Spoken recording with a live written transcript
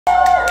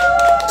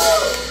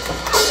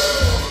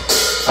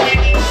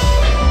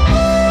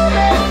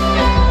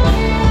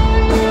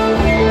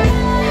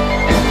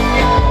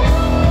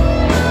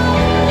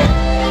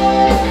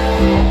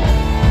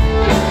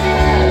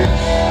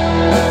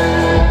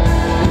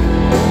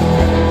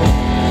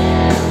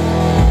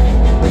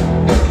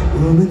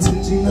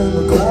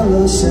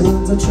现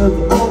在却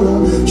不熬了。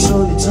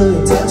说你这样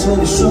太丑，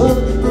你说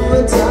不会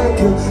太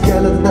渴。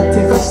该来的那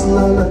天还是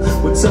来了，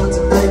我常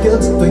常挨个，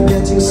这对眼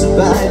睛失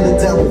败了，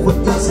但我会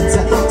一直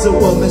在。这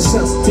我们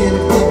像是天与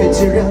地被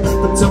截然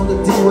不同的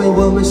地位，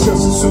我们像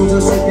是数着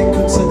水边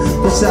空城，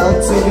但下了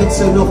最后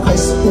承诺还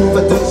是无法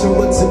兑现，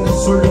我只能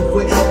说人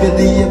会别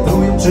离，也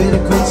不用觉得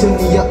亏欠。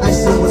你要爱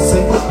上我，随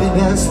便，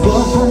但是我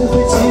还会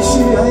继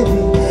续爱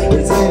你，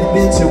而在你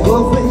面前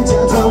我会假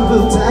装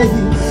不在意，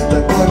大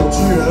概用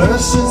巨人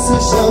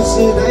24小时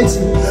代替，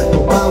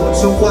不把我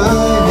宠坏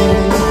你。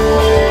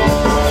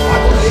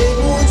对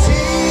不起，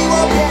我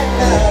骗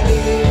了你，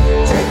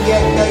全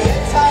演的也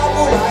逃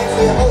不来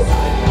最后3，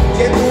戒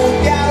不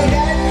掉烟，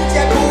戒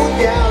不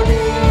掉你，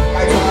该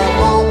怎么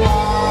办？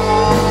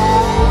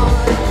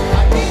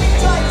你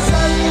转身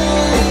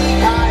离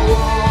开我，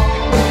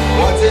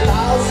我知道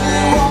是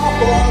我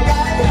活该，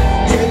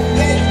全面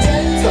卷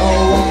走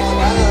我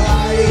的爱，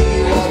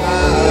我的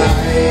爱。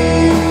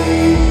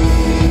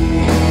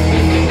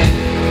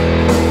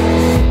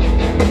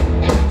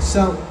上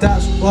大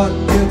学花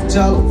园交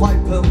了坏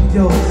朋友，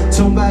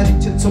崇拜金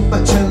钱，崇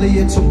拜权力，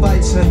也崇拜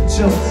成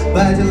就。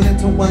白天连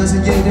同晚上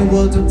夜店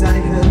我都待很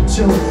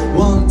久，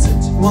忘了自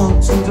己，忘了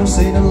初衷，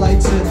谁能来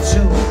拯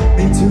救？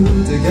迷途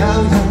的羔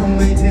羊，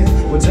每天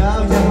我照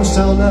样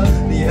少了。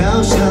你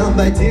好像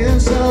白天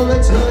少了，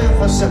这样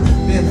好像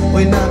变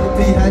回那个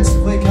屁孩，只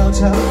会靠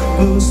墙，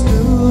不是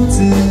独自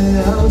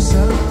翱翔。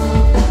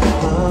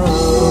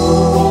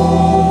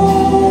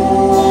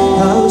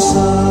翱翔。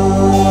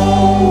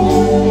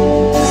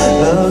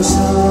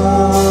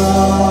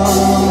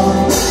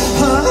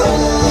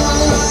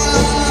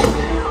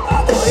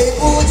对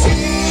不起，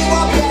我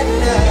骗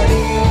了你，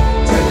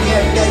全演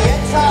的也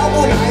逃不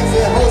来最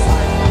后3，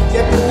戒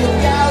不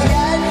掉烟，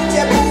戒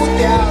不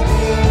掉你，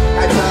该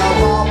怎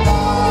么办？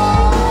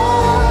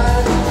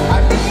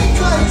你转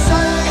身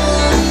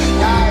离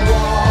开我，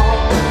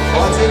我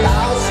知道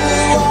是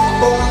我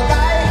活该，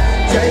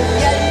全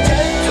眼卷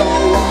走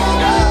我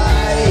的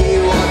爱，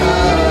我的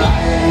爱。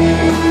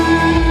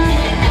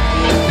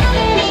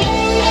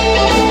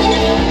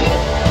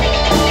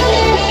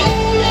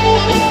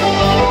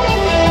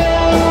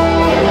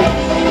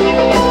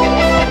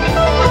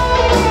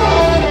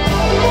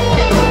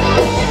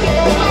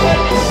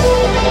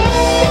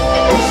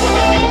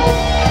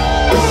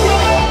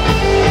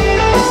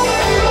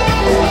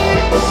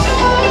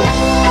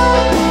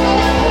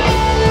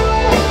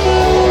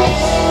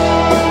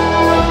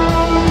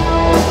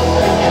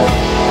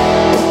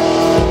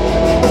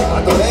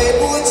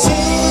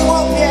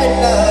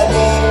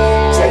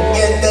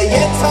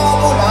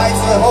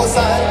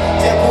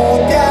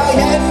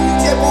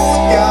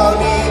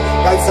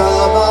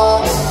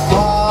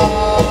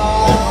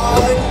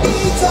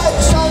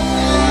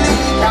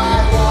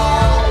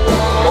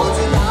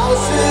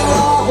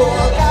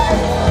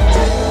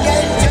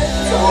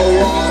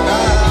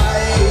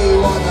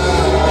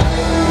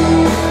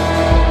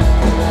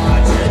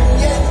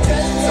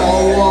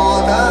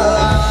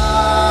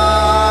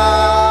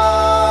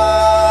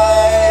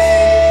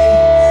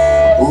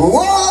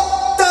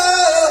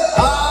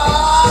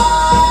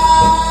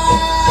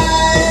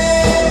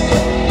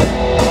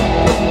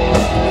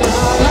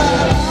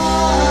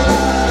你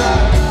不爱我，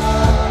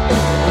为何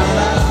邀请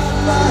我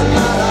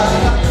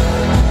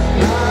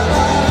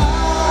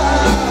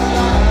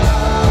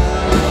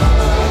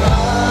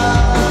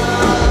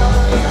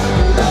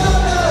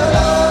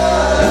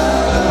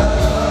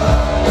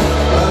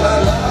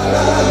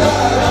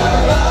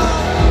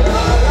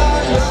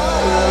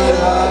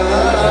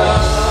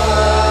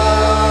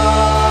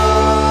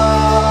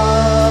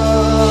？1,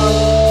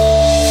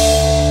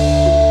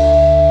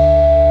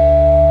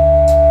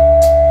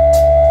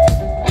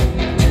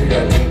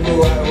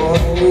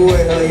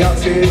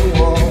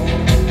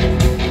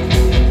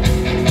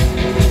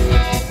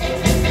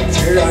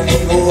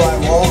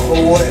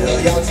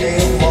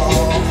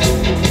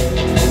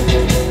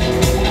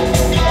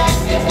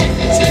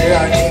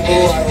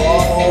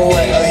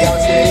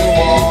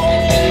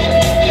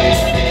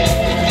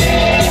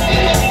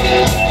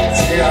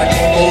 2,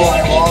 3,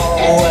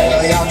 4。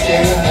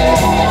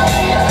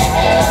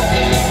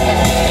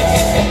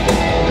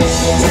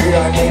既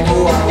然你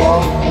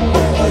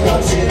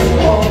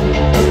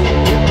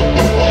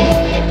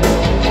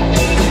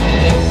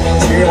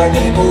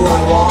不爱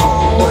我，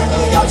为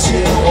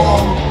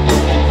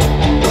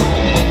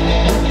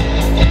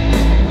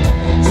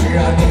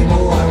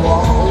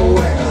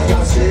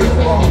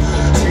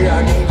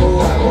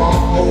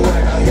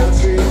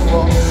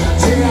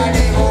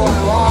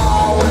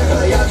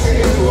何邀请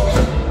我？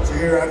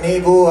既然你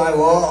不爱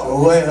我，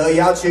为何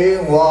邀请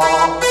我？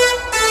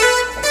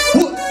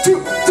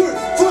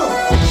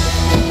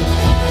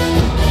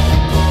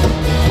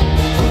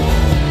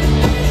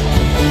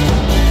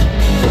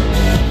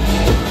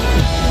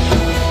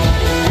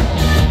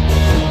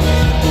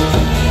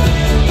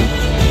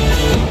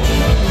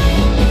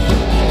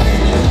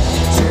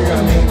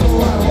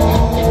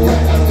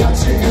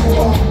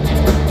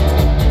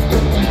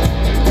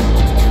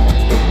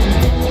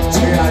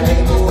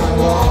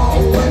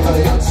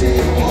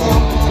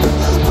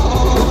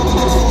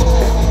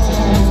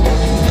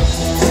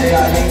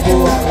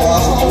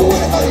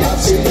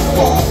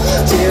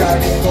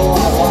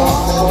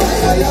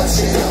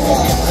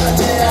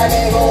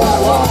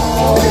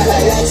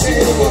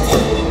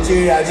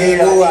然你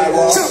不爱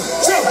我。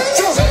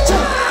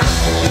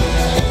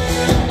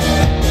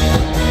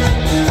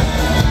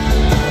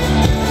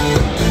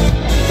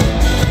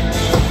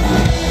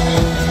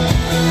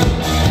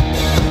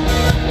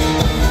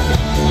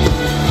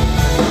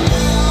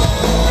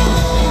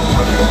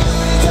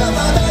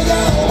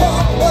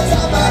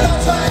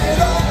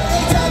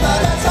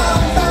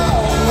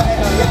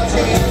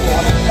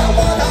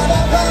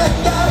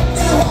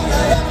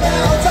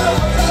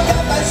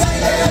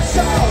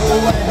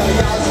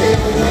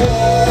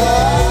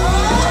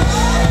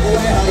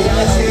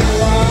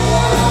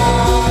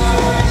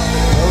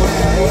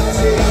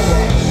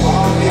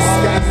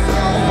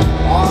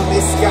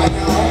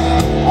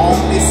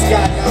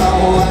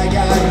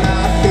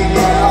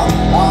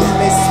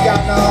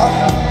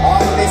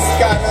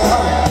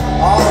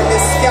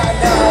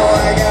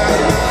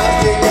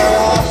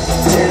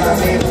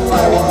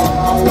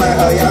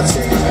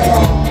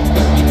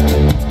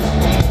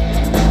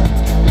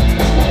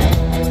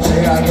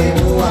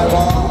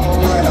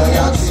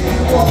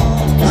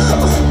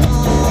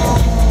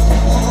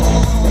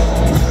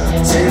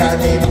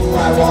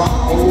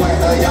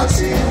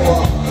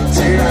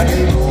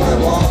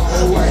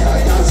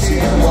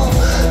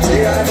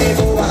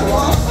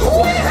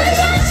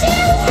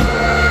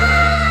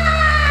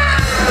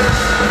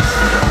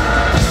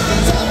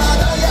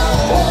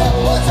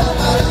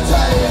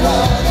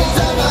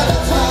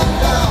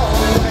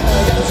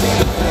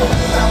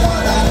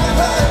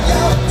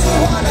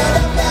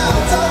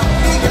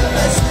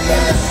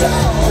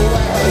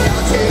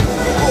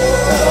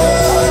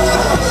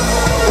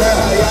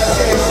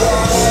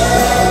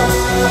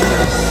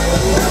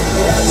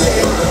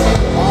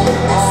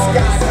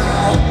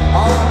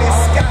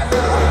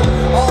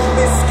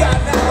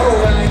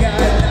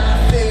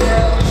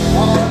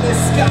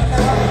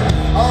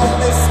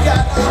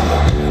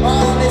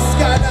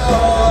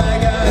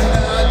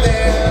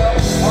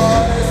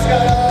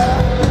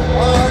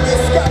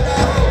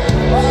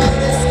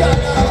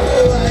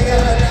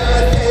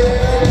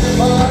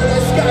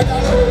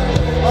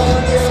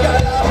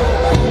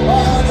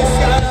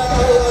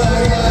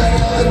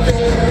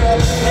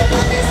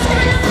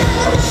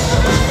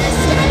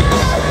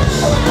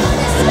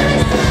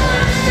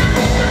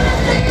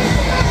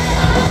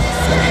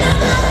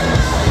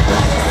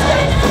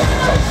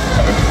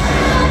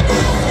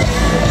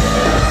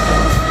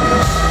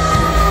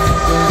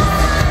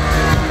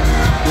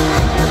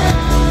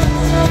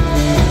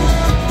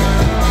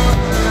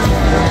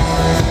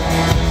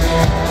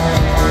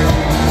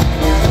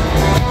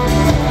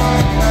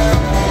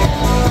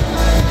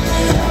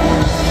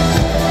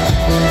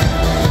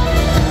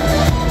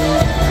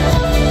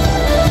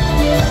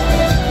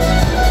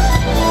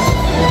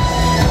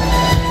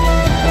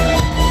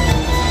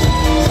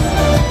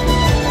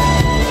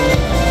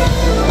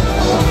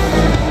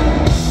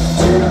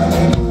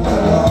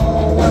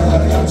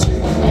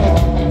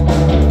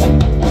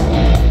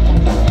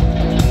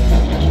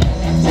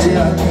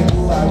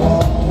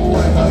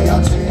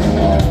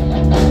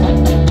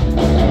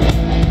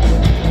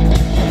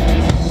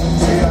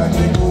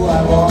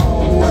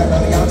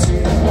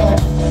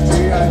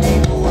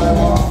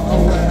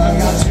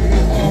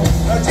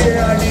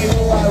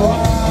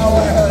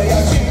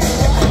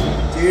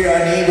既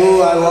然你不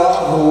爱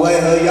我，为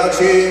何要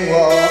亲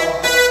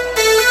我？